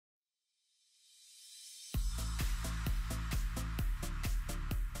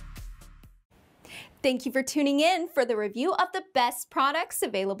Thank you for tuning in for the review of the best products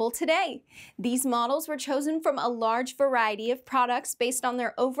available today. These models were chosen from a large variety of products based on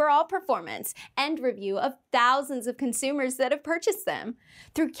their overall performance and review of thousands of consumers that have purchased them.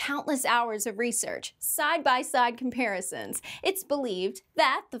 Through countless hours of research, side-by-side comparisons, it's believed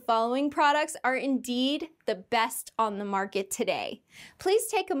that the following products are indeed the best on the market today. Please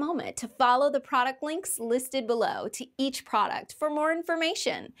take a moment to follow the product links listed below to each product for more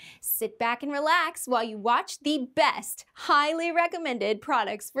information. Sit back and relax while you watch the best, highly recommended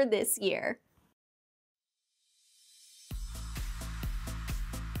products for this year.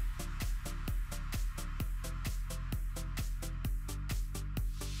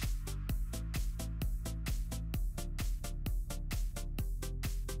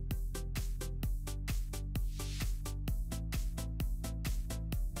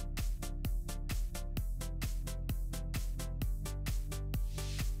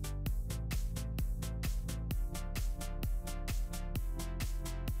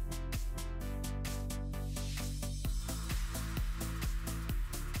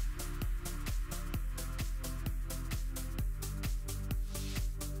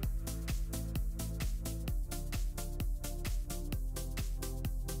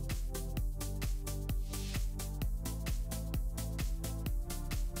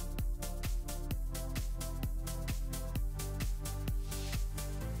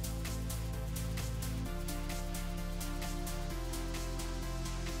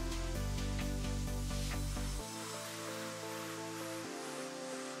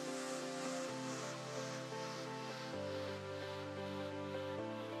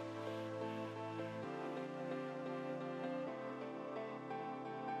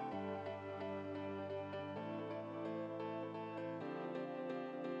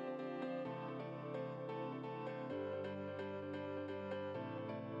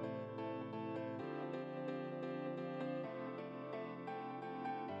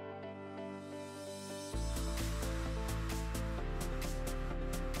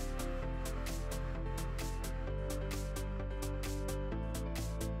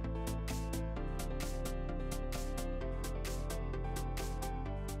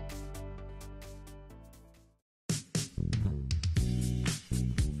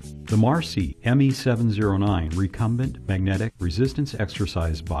 The Marcy ME-709 Recumbent Magnetic Resistance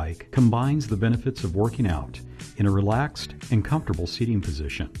Exercise Bike combines the benefits of working out in a relaxed and comfortable seating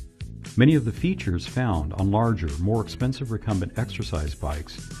position. Many of the features found on larger, more expensive recumbent exercise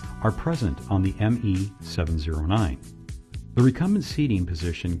bikes are present on the ME-709. The recumbent seating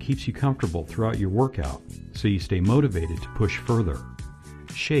position keeps you comfortable throughout your workout, so you stay motivated to push further.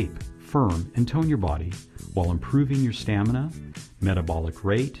 Shape, firm, and tone your body while improving your stamina, metabolic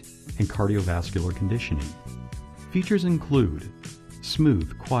rate, and cardiovascular conditioning. Features include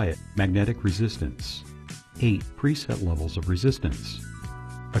smooth, quiet, magnetic resistance, 8 preset levels of resistance,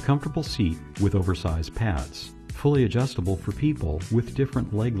 a comfortable seat with oversized pads, fully adjustable for people with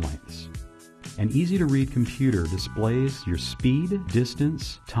different leg lengths. An easy-to-read computer displays your speed,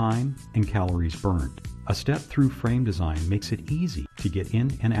 distance, time, and calories burned. A step-through frame design makes it easy to get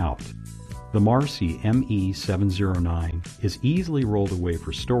in and out. The Marcy ME-709 is easily rolled away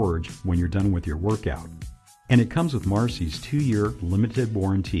for storage when you're done with your workout. And it comes with Marcy's 2-year limited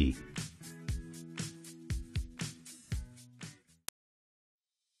warranty.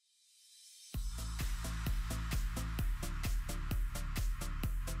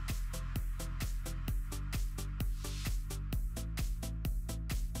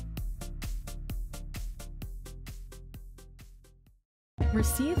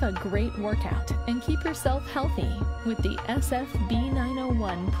 Receive a great workout and keep yourself healthy with the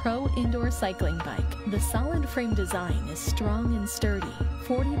SF-B901 Pro Indoor Cycling Bike. The solid frame design is strong and sturdy.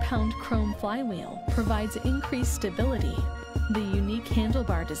 40-pound chrome flywheel provides increased stability. The unique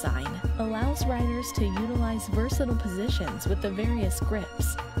handlebar design allows riders to utilize versatile positions with the various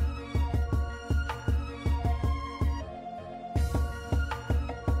grips.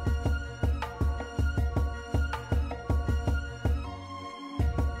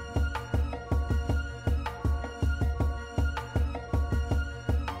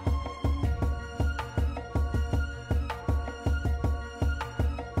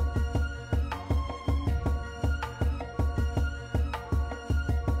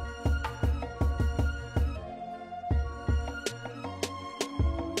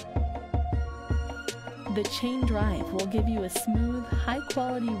 The chain drive will give you a smooth,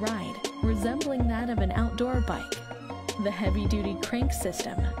 high-quality ride, resembling that of an outdoor bike. The heavy-duty crank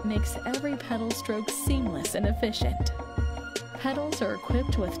system makes every pedal stroke seamless and efficient. Pedals are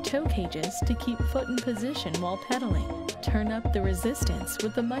equipped with toe cages to keep foot in position while pedaling. Turn up the resistance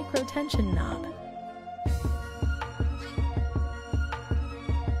with the micro-tension knob.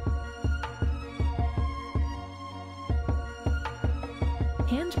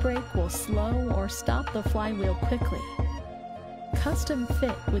 Handbrake will slow or stop the flywheel quickly. Custom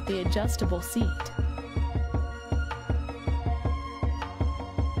fit with the adjustable seat.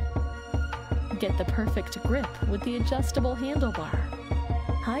 Get the perfect grip with the adjustable handlebar.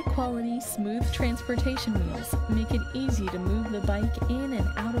 High-quality, smooth transportation wheels make it easy to move the bike in and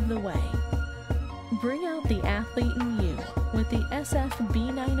out of the way. Bring out the athlete in you with the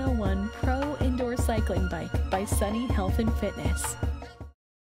SF-B901 Pro Indoor Cycling Bike by Sunny Health and Fitness.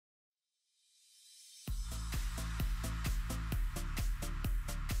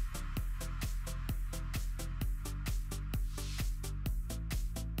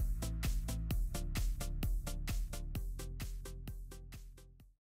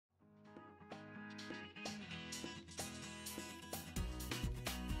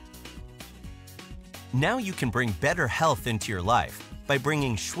 Now you can bring better health into your life by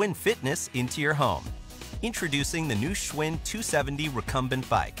bringing Schwinn fitness into your home. Introducing the new Schwinn 270 Recumbent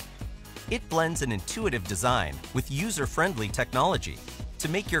bike. It blends an intuitive design with user-friendly technology to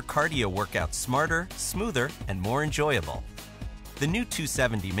make your cardio workout smarter, smoother, and more enjoyable. The new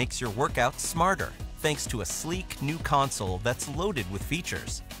 270 makes your workout smarter thanks to a sleek new console that's loaded with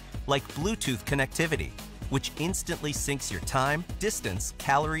features like Bluetooth connectivity, which instantly syncs your time, distance,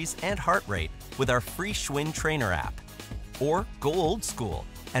 calories, and heart rate with our free Schwinn Trainer app. Or go old school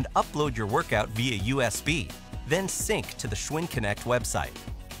and upload your workout via USB, then sync to the Schwinn Connect website.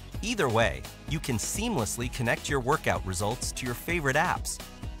 Either way, you can seamlessly connect your workout results to your favorite apps.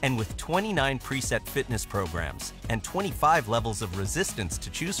 And with 29 preset fitness programs and 25 levels of resistance to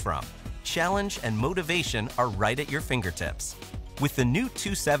choose from, challenge and motivation are right at your fingertips. With the new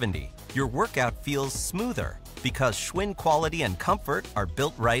 270, your workout feels smoother because Schwinn quality and comfort are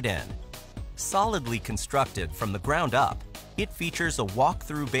built right in. Solidly constructed from the ground up, it features a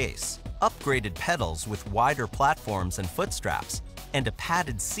walk-through base, upgraded pedals with wider platforms and foot straps, and a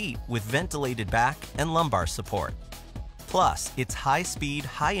padded seat with ventilated back and lumbar support. Plus, its high-speed,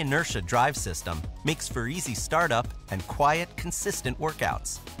 high-inertia drive system makes for easy startup and quiet, consistent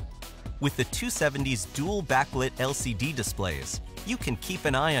workouts. With the 270's dual backlit LCD displays, you can keep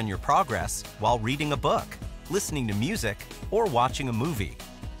an eye on your progress while reading a book, listening to music, or watching a movie,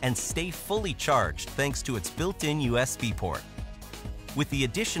 and stay fully charged thanks to its built-in USB port. With the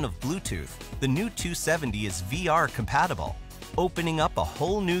addition of Bluetooth, the new 270 is VR compatible, opening up a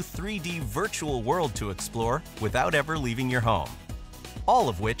whole new 3D virtual world to explore without ever leaving your home. All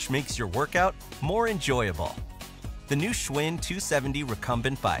of which makes your workout more enjoyable. The new Schwinn 270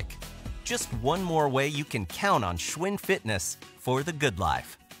 Recumbent bike. Just one more way you can count on Schwinn fitness for the good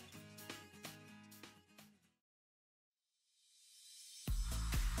life.